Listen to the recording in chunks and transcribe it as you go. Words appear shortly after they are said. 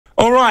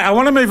All right, I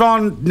want to move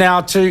on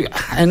now to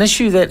an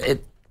issue that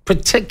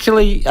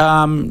particularly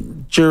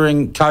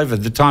during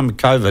COVID, the time of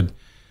COVID,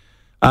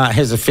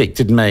 has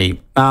affected me.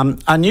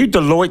 A new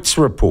Deloitte's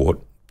report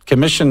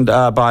commissioned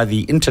by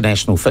the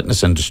international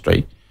fitness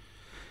industry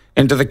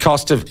into the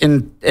cost of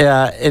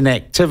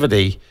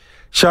inactivity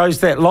shows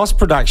that lost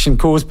production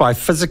caused by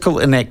physical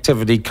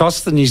inactivity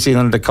costs the New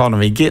Zealand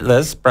economy, get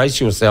this,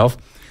 brace yourself,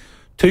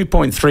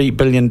 $2.3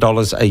 billion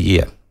a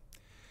year.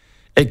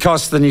 It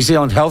costs the New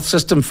Zealand health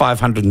system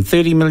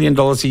 $530 million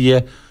a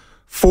year,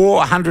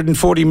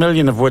 $440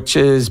 million of which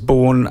is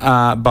borne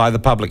by the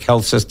public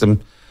health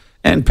system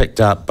and picked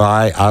up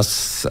by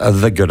us,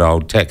 the good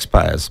old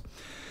taxpayers.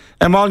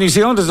 And while New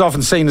Zealand is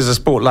often seen as a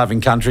sport-loving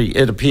country,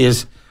 it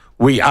appears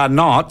we are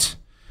not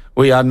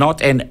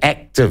an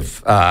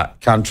active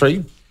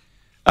country.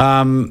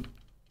 And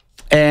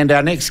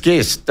our next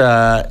guest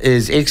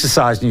is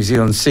Exercise New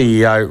Zealand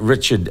CEO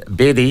Richard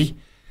Beddie.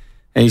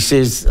 And he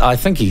says, I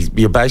think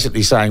you're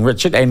basically saying,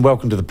 Richard, and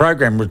welcome to the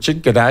program,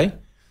 Richard. G'day.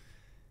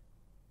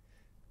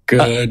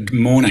 Good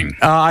morning.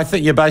 I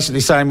think you're basically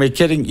saying we're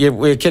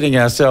kidding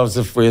ourselves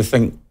if we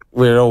think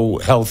we're all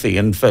healthy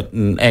and fit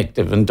and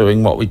active and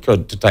doing what we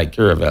could to take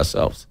care of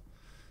ourselves.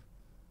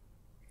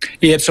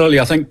 Yeah,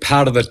 absolutely. I think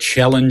part of the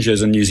challenge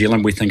is in New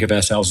Zealand, we think of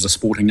ourselves as a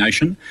sporting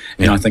nation.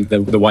 Yeah. And I think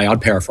the way I'd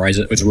paraphrase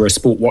it is we're a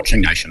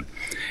sport-watching nation.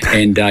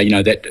 And,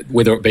 that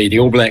whether it be the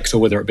All Blacks or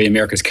whether it be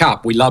America's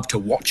Cup, we love to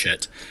watch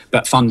it.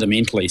 But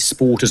fundamentally,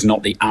 sport is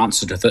not the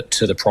answer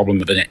to the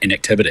problem of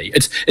inactivity.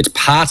 It's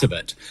part of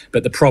it.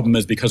 But the problem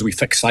is because we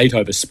fixate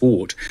over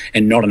sport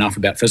and not enough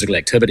about physical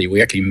activity,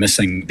 we're actually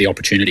missing the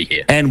opportunity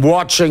here. And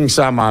watching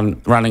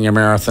someone running a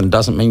marathon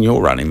doesn't mean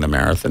you're running the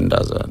marathon,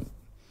 does it?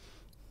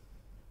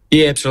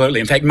 Yeah, absolutely.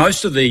 In fact,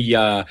 most of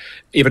the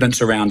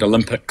evidence around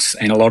Olympics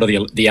and a lot of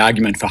the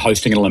argument for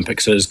hosting an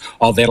Olympics is,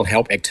 that'll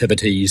help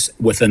activities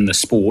within the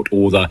sport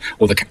or the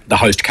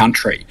host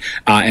country.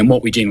 And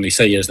what we generally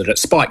see is that it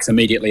spikes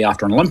immediately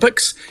after an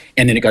Olympics,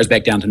 and then it goes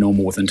back down to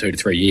normal within 2 to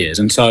 3 years.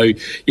 And so,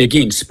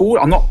 again,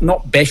 sport. I'm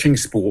not bashing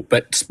sport,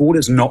 but sport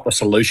is not the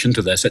solution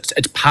to this. It's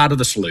part of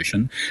the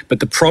solution. But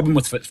the problem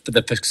with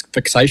the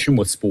fixation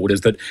with sport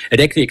is that it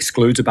actually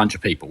excludes a bunch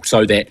of people.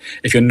 So that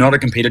if you're not a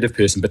competitive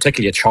person,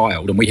 particularly a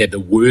child, and we have the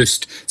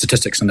worst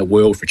statistics in the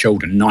world for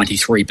children,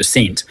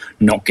 93%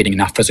 not getting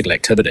enough physical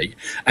activity.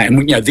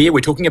 And there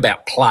we're talking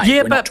about play.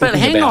 Yeah, but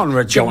hang on,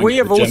 Richard. We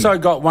have also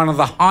got one of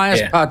the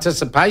highest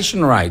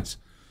participation rates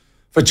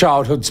for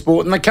childhood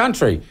sport in the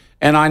country.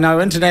 And I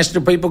know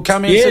international people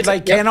come in and say they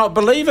cannot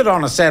believe it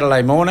on a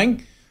Saturday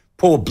morning.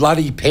 Poor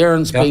bloody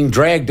parents being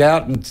dragged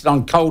out and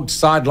on cold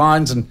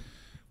sidelines and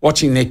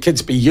watching their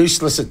kids be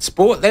useless at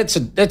sport. That's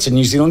a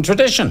New Zealand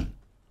tradition.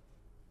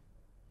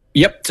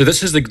 Yep. So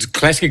this is the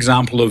classic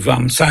example of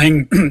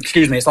saying,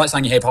 excuse me, it's like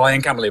saying you have high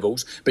income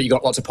levels, but you've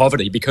got lots of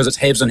poverty because it's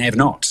haves and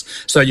have-nots.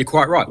 So you're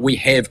quite right. We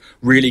have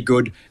really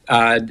good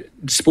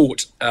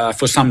sport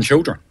for some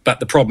children, but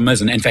the problem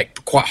is, and in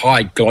fact quite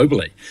high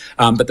globally,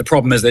 but the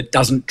problem is that it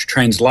doesn't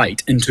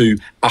translate into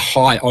a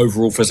high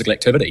overall physical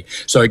activity.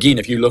 So again,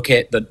 if you look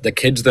at the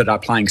kids that are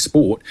playing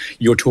sport,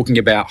 you're talking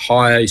about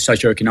high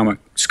socioeconomic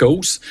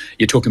schools,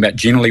 you're talking about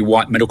generally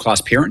white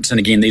middle-class parents, and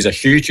again, these are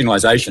huge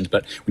generalisations,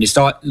 but when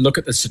you look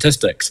at the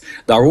statistics,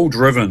 they're all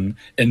driven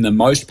in the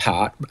most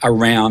part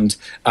around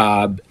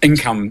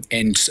income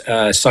and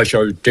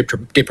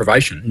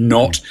socio-deprivation,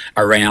 not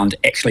around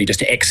actually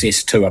just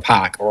access to a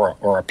park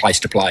or a place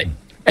to play.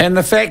 And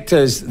the fact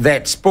is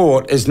that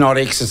sport is not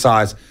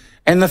exercise.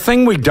 And the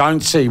thing we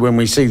don't see when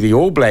we see the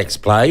All Blacks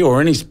play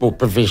or any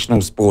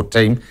professional sport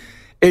team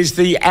is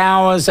the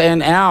hours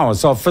and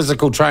hours of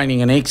physical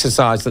training and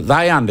exercise that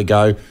they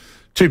undergo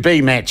to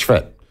be match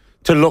fit,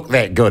 to look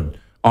that good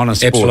on a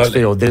sports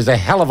field. There's a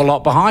hell of a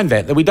lot behind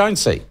that we don't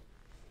see.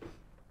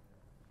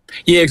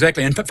 Yeah,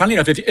 exactly. And funnily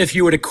enough, if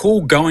you were to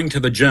call going to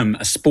the gym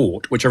a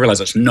sport, which I realise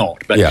it's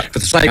not, but for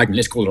the sake of argument,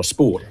 let's call it a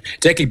sport,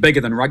 it's actually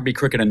bigger than rugby,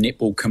 cricket and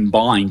netball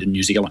combined in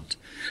New Zealand.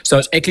 So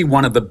it's actually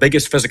one of the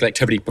biggest physical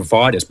activity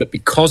providers, but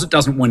because it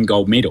doesn't win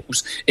gold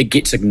medals, it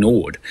gets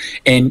ignored.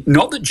 And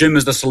not that gym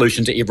is the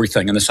solution to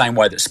everything in the same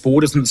way that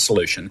sport isn't the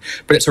solution,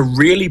 but it's a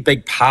really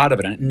big part of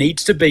it, and it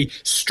needs to be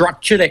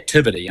structured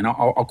activity, and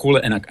I'll call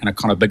it in a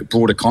kind of big,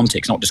 broader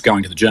context, not just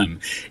going to the gym,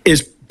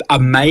 is a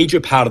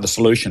major part of the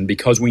solution,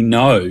 because we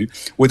know,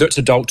 whether it's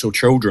adults or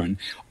children,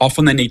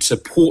 often they need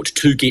support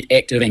to get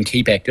active and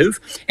keep active,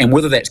 and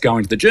whether that's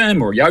going to the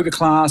gym or a yoga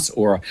class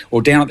or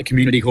down at the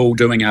community hall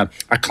doing a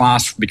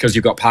class because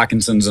you've got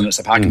Parkinson's and it's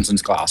a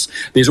Parkinson's class.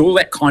 There's all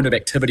that kind of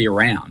activity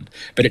around,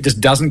 but it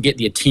just doesn't get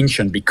the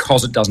attention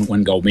because it doesn't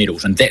win gold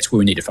medals, and that's where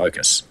we need to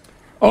focus.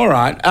 All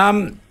right.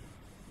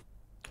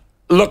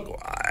 Look,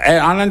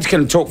 I'm just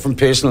going to talk from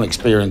personal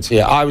experience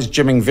here. I was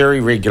gymming very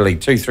regularly,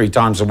 2-3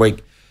 times a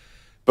week,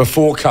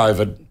 before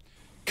COVID.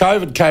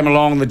 COVID came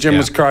along, the gym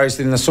was closed,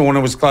 then the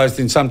sauna was closed,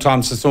 then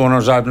sometimes the sauna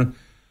was open.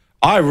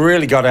 I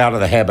really got out of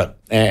the habit,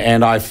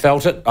 and I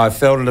felt it. I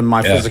felt it in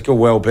my physical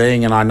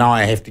well-being, and I know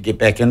I have to get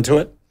back into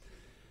it.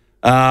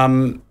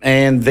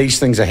 And these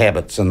things are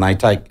habits, and I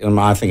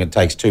think it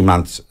takes 2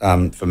 months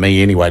for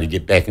me anyway to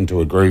get back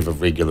into a groove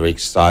of regular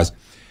exercise.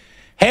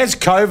 Has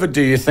COVID,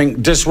 do you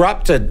think,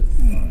 disrupted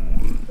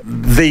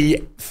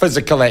the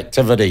physical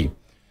activity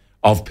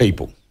of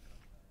people?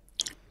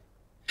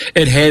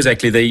 It has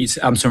actually.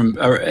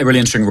 A really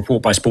interesting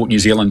report by Sport New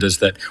Zealand is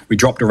that we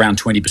dropped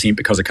around 20%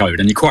 because of COVID,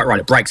 and you're quite right,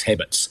 it breaks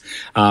habits.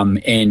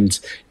 And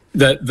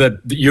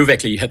you've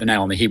actually hit the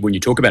nail on the head when you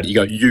talk about it.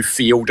 You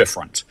feel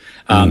different.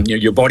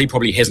 Your body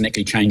probably hasn't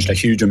actually changed a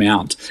huge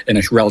amount in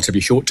a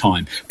relatively short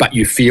time, but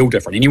you feel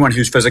different. Anyone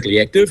who's physically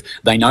active,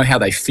 they know how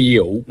they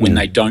feel when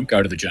they don't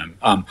go to the gym.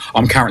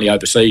 I'm currently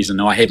overseas and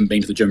I haven't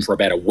been to the gym for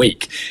about a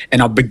week,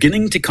 and I'm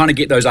beginning to kind of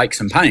get those aches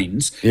and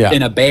pains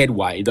in a bad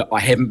way, that I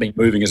haven't been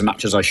moving as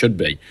much as I should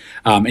be.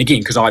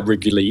 Again, because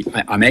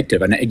I'm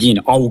active, and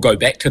again, I will go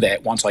back to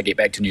that once I get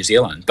back to New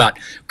Zealand. But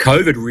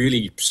COVID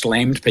really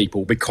slammed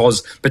people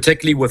because,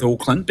 particularly with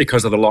Auckland,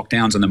 because of the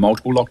lockdowns and the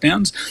multiple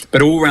lockdowns,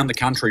 but all around the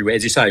country,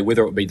 as you say,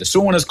 whether it be the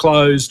saunas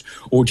closed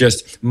or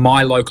just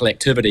my local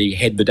activity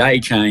had the day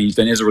changed,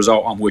 and as a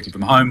result I'm working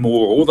from home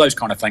more, all those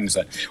kind of things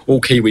that all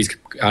Kiwis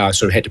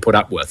sort of had to put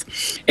up with.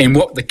 And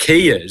what the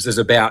key is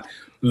about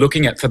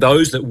looking at, for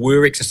those that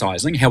were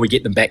exercising, how we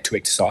get them back to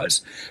exercise,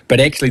 but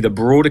actually the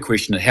broader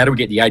question is how do we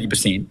get the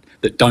 80%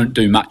 that don't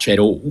do much at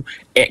all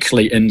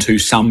actually into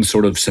some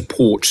sort of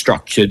support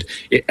structured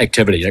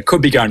activity. It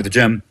could be going to the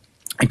gym,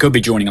 it could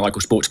be joining a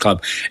local sports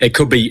club, it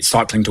could be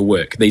cycling to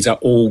work. These are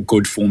all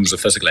good forms of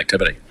physical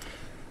activity.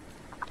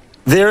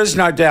 There is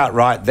no doubt,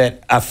 right,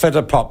 that a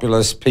fitter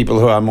populace, people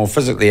who are more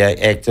physically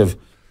active,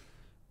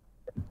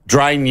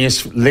 drain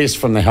less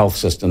from the health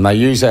system. They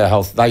use our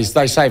health, they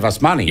save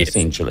us money,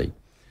 essentially.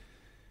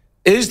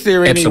 Is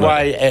there any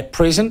way at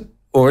present,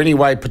 or any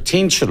way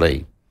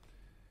potentially,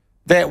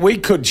 that we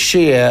could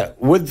share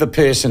with the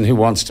person who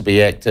wants to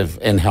be active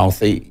and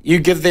healthy, you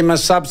give them a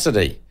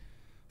subsidy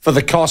for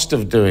the cost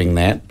of doing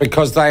that,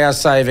 because they are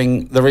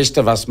saving the rest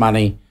of us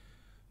money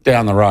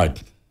down the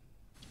road?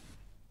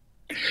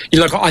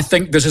 Look, I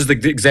think this is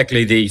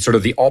exactly the sort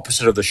of the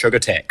opposite of the sugar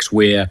tax,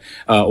 where,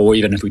 or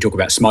even if we talk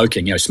about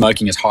smoking,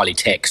 smoking is highly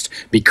taxed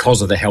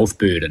because of the health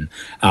burden.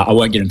 I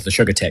won't get into the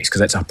sugar tax because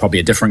that's probably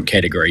a different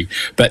category.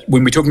 But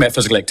when we're talking about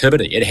physical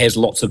activity, it has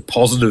lots of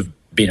positive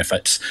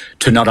benefits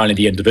to not only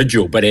the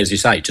individual, but as you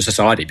say, to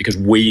society, because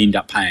we end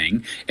up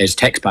paying as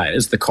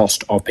taxpayers the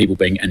cost of people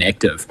being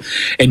inactive.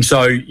 And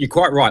so you're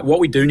quite right. What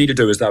we do need to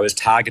do is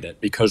target it,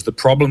 because the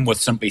problem with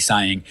simply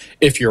saying,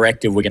 if you're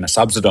active, we're going to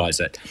subsidise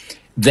it,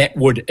 that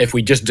would, if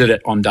we just did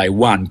it on day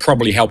one,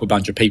 probably help a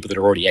bunch of people that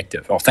are already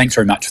active. Oh, thanks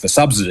very much for the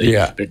subsidy,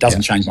 but it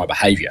doesn't change my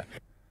behaviour.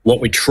 What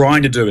we're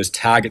trying to do is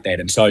target that.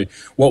 And so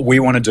what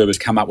we want to do is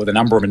come up with a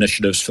number of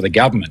initiatives for the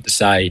government to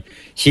say,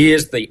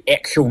 here's the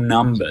actual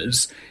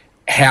numbers,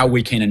 how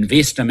we can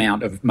invest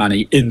amount of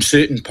money in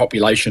certain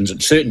populations in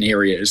certain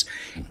areas,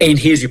 and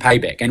here's your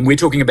payback. And we're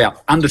talking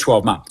about under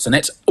 12 months, and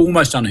that's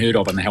almost unheard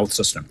of in the health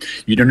system.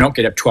 You do not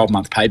get a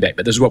 12-month payback,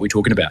 but this is what we're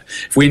talking about.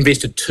 If we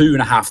invested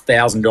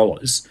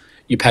 $2,500,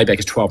 your payback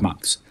is 12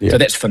 months. So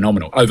that's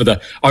phenomenal. Over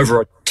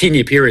a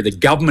 10-year period, the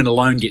government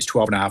alone gets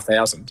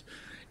 12,500,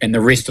 and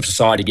the rest of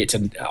society gets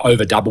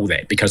over double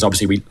that, because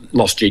obviously we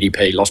lost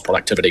GDP, lost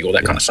productivity, all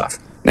that kind of stuff.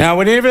 Now,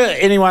 whenever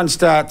anyone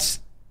starts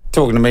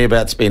talking to me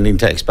about spending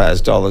taxpayers'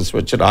 dollars,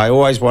 Richard, I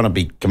always want to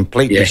be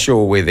completely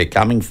sure where they're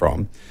coming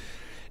from.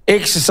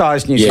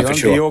 Exercise New Zealand,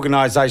 the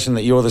organisation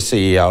that you're the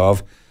CEO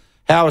of,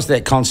 how is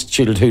that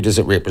constituted? Who does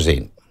it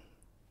represent?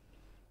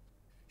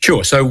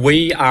 Sure. So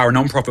we are a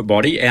non-profit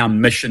body. Our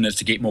mission is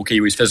to get more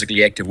Kiwis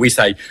physically active. We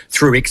say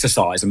through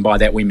exercise, and by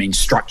that we mean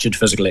structured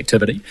physical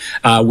activity.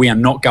 We are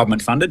not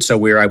government funded, so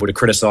we're able to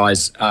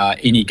criticise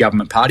any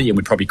government party, and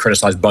we'd probably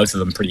criticise both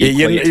of them pretty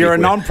equally. You're a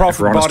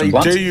non-profit body.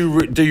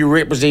 Do you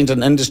represent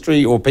an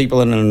industry or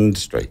people in an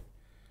industry?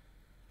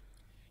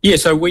 Yeah,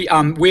 so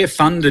we're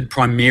funded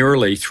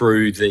primarily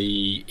through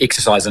the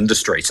exercise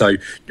industry. So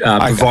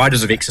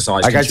providers of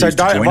exercise. Okay, so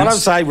what I'm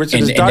saying, Richard,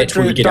 is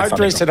don't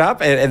dress it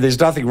up, and there's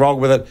nothing wrong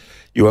with it.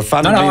 You are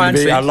funded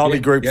to be a lobby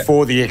group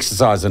for the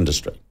exercise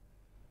industry.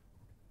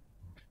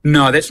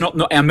 No, that's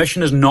not. Our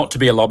mission is not to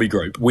be a lobby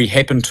group. We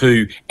happen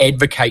to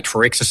advocate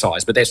for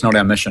exercise, but that's not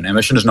our mission. Our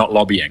mission is not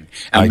lobbying.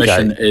 Our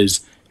mission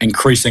is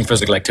increasing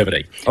physical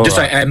activity.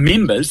 Say our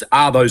members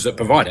are those that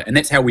provide it, and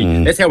that's how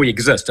we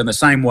exist. In the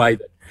same way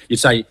that you'd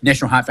say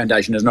National Heart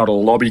Foundation is not a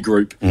lobby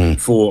group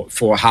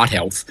for heart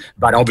health,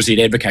 but obviously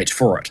it advocates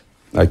for it.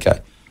 Okay.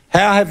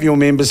 How have your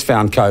members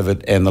found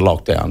COVID and the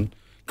lockdown?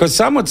 Because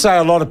some would say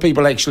a lot of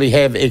people actually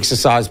have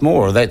exercised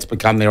more, or that's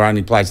become their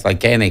only place they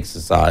can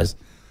exercise.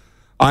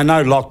 I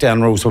know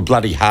lockdown rules were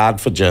bloody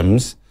hard for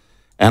gyms,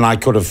 and I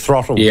could have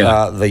throttled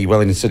the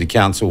Wellington City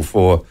Council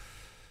for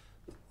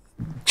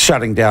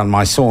shutting down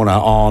my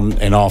sauna on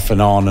and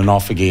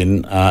off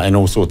again, and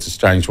all sorts of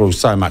strange rules,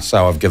 so much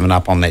so I've given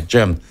up on that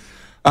gym.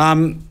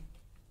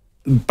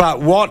 But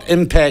what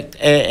impact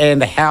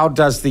and how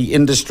does the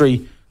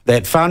industry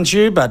that funds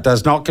you but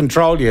does not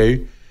control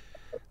you,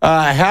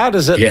 how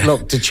does it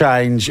look to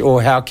change,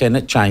 or how can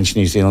it change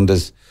New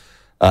Zealanders'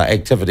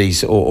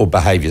 activities or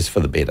behaviours for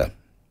the better?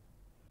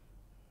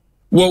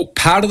 Well,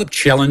 part of the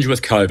challenge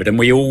with COVID, and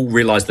we all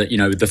realised that,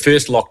 the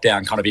first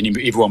lockdown kind of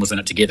everyone was in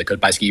it together because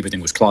basically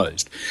everything was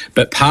closed.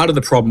 But part of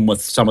the problem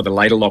with some of the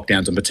later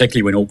lockdowns, and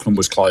particularly when Auckland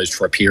was closed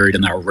for a period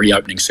and they were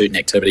reopening certain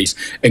activities,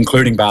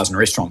 including bars and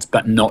restaurants,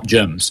 but not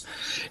gyms,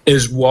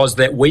 was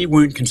that we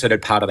weren't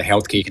considered part of the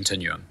healthcare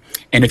continuum.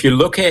 And if you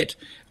look at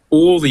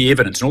all the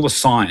evidence and all the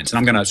science, and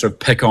I'm going to sort of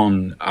pick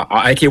on,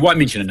 I won't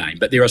mention a name,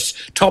 but there are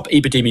top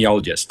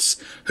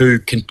epidemiologists who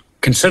can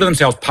consider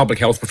themselves public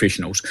health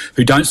professionals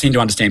who don't seem to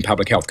understand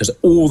public health because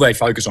all they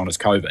focus on is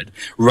COVID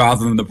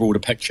rather than the broader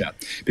picture.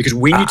 Because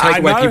when you take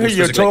away people's who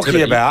you're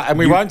talking about, and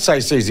we won't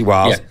say Susie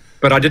Wiles. Yeah,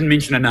 but I didn't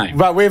mention a name.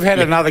 But we've had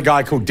another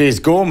guy called Des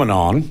Gorman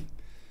on,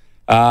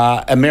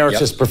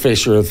 emeritus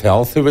professor of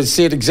health, who has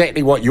said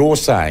exactly what you're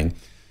saying,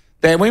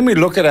 that when we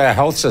look at our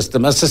health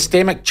system, a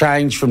systemic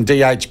change from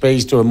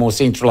DHBs to a more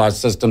centralised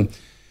system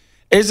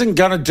isn't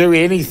going to do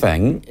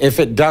anything if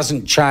it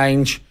doesn't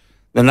change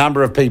the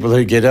number of people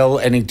who get ill.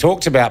 And he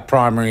talked about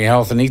primary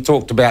health, and he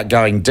talked about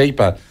going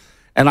deeper.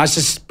 And I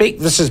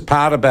suspect this is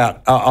part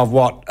of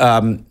what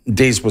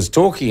Des was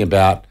talking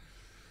about,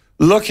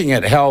 looking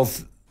at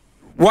health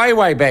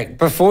way back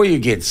before you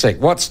get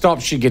sick. What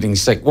stops you getting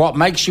sick? What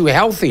makes you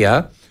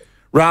healthier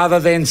rather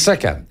than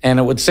sicker? And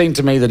it would seem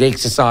to me that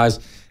exercise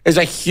is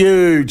a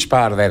huge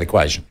part of that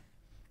equation.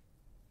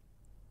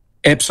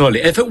 Absolutely.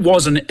 If it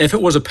was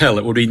a pill,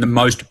 it would be the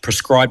most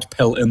prescribed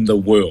pill in the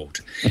world.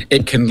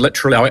 It can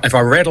literally, if I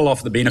rattle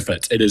off the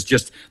benefits,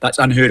 that's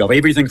unheard of.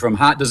 Everything from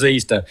heart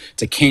disease to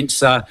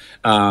cancer.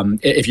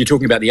 If you're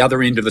talking about the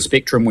other end of the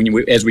spectrum,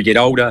 as we get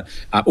older,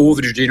 all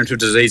the degenerative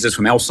diseases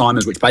from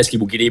Alzheimer's, which basically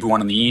will get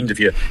everyone in the end if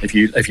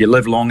you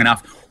live long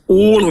enough.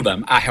 All of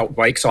them are helped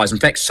by exercise. In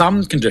fact,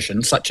 some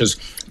conditions, such as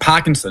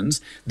Parkinson's,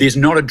 there's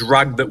not a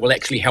drug that will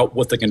actually help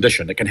with the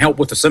condition. It can help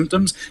with the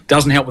symptoms,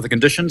 doesn't help with the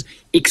conditions.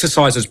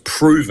 Exercise is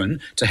proven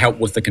to help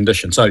with the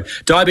condition. So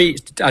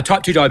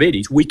type 2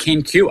 diabetes, we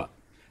can cure.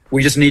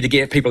 We just need to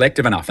get people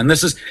active enough. And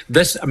type 2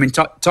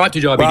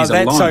 diabetes alone. Well,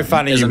 that's so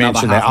funny you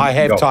mentioned that. I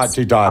have type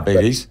 2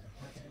 diabetes.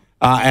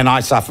 And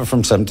I suffer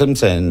from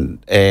symptoms,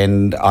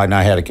 and I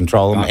know how to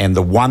control them. Right. And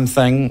the one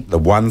thing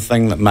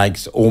that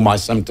makes all my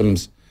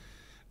symptoms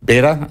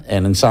better,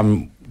 and in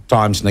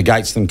sometimes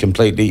negates them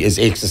completely, is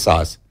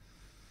exercise.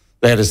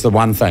 That is the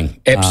one thing.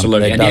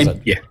 Absolutely. That does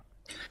it. Yeah.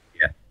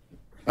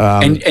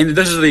 And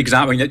this is the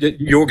example.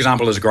 Your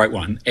example is a great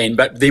one.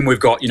 But then we've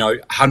got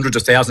hundreds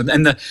of thousands.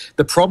 And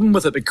the problem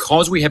with it,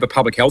 because we have a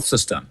public health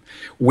system,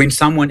 when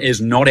someone is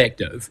not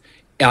active,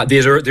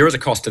 there is a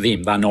cost to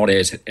them. They're not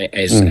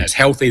as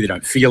healthy. They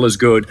don't feel as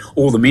good.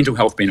 All the mental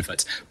health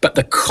benefits, but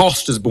the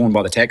cost is borne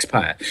by the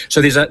taxpayer.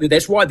 So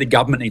that's why the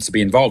government needs to be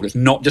involved. It's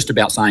not just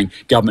about saying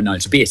government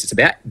knows best. It's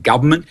about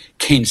government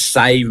can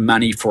save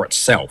money for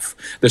itself.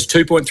 This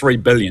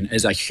 2.3 billion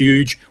is a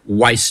huge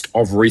waste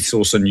of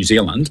resource in New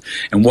Zealand,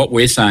 and what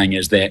we're saying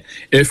is that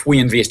if we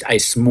invest a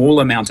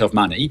small amount of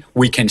money,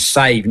 we can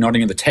save not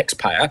only the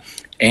taxpayer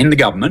and the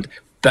government,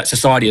 but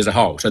society as a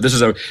whole. So this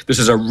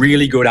is a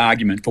really good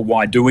argument for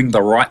why doing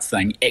the right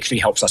thing actually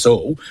helps us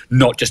all,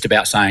 not just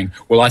about saying,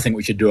 well, I think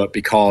we should do it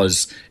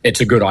because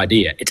it's a good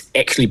idea. It's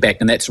actually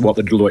backed, and that's what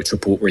the Deloitte's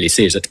report really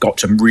says. It's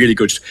got some really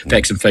good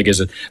facts and figures.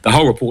 The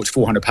whole report's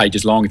 400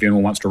 pages long if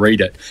anyone wants to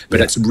read it,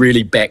 but it's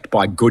really backed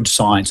by good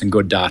science and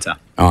good data.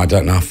 Oh, I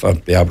don't know if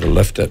I'd be able to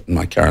lift it in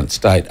my current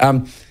state.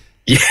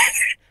 Yeah,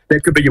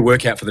 that could be your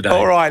workout for the day.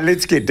 All right,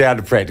 let's get down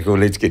to practical.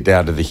 Let's get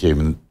down to the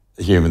human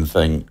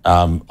thing.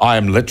 I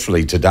am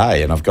literally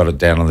today, and I've got it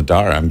down on the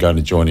diary, I'm going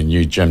to join a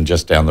new gym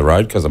just down the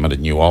road because I'm at a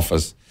new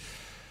office.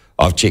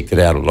 I've checked it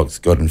out. It looks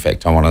good. In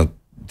fact, I want to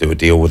do a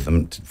deal with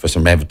them for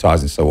some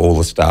advertising so all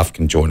the staff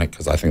can join it,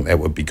 because I think that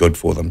would be good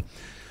for them.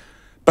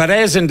 But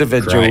as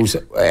individuals,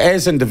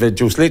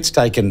 let's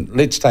take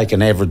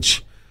an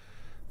average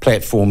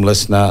platform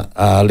listener.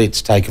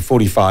 Let's take a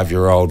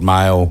 45-year-old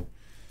male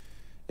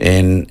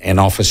in an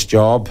office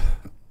job.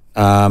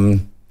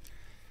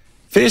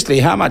 Firstly,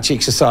 how much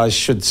exercise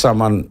should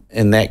someone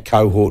in that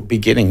cohort be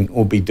getting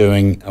or be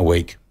doing a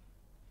week?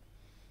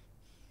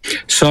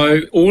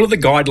 So all of the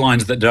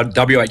guidelines that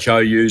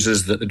WHO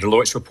uses, that the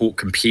Deloitte's report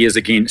compares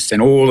against,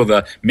 and all of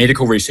the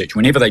medical research,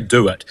 whenever they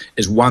do it,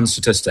 is one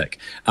statistic,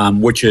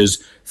 which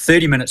is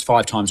 30 minutes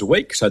 5 times a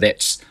week. So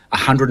that's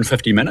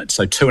 150 minutes,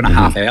 so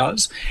 2.5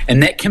 hours.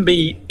 And that can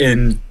be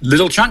in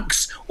little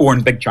chunks or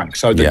in big chunks.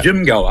 So the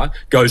gym goer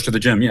goes to the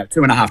gym,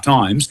 2.5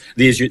 times.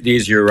 There's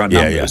your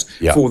numbers.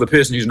 For the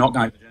person who's not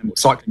going to the gym or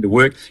cycling to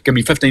work, it can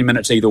be 15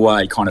 minutes either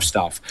way kind of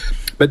stuff.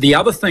 But the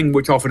other thing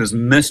which often is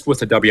missed with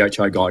the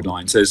WHO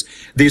guidelines is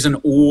there's an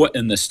or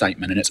in this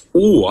statement, and it's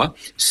or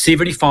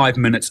 75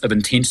 minutes of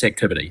intense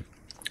activity.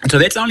 And so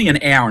that's only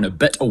an hour and a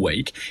bit a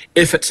week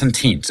if it's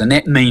intense, and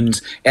that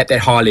means at that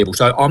high level.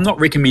 So I'm not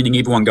recommending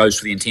everyone goes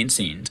for the intense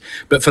end,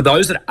 but for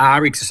those that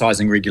are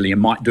exercising regularly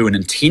and might do an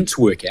intense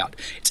workout,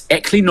 it's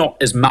actually not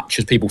as much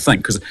as people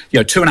think, because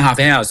 2.5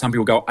 hours, some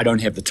people go, I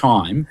don't have the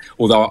time,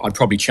 although I'd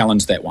probably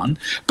challenge that one.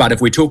 But if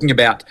we're talking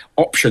about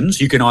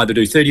options, you can either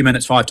do 30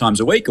 minutes 5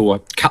 times a week,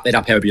 or cut that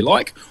up however you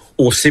like,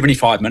 or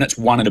 75 minutes,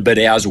 1 and a bit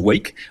hours a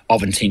week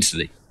of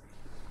intensity.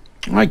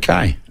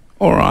 Okay.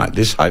 All right.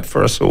 There's hope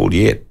for us all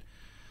yet.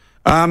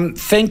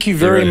 Thank you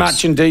very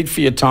much indeed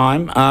for your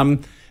time.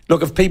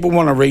 Look, if people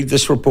want to read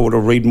this report or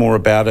read more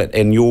about it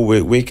and your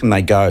work, where can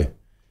they go?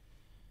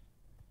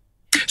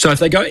 So if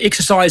they go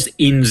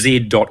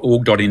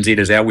exercisenz.org.nz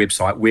is our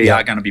website, we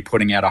are going to be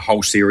putting out a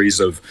whole series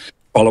of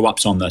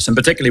follow-ups on this, and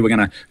particularly we're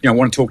going to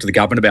want to talk to the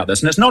government about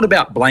this. And it's not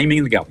about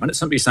blaming the government, it's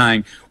simply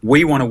saying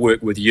we want to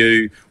work with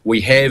you, we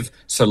have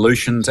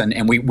solutions,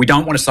 and we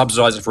don't want to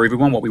subsidise it for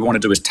everyone. What we want to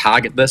do is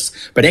target this,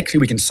 but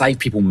actually we can save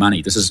people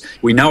money.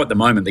 We know at the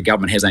moment the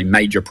government has a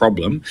major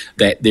problem,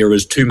 that there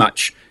is too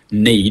much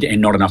need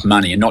and not enough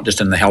money, and not just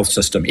in the health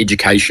system,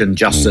 education,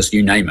 justice,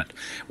 you name it.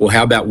 Well,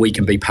 how about we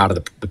can be part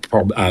of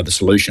the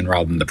solution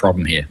rather than the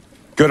problem here?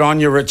 Good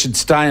on you, Richard.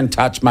 Stay in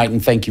touch, mate,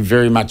 and thank you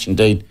very much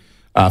indeed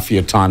for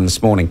your time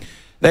this morning.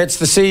 That's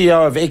the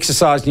CEO of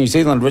Exercise New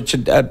Zealand,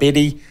 Richard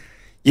Beddie.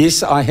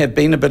 Yes, I have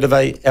been a bit of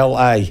a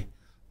LA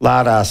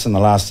lard ass in the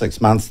last 6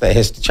 months. That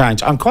has to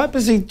change. I'm quite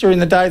busy during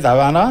the day though,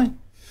 aren't I?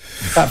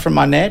 Apart from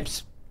my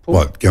naps. Paul?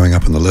 What, going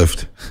up in the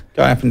lift?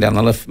 Going up and down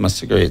the lift for my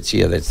cigarettes,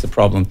 yeah, that's the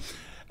problem.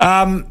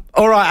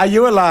 All right, are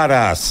you a lard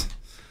ass?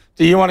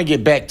 Do you want to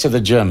get back to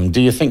the gym?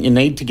 Do you think you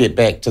need to get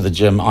back to the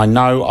gym? I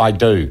know I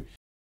do.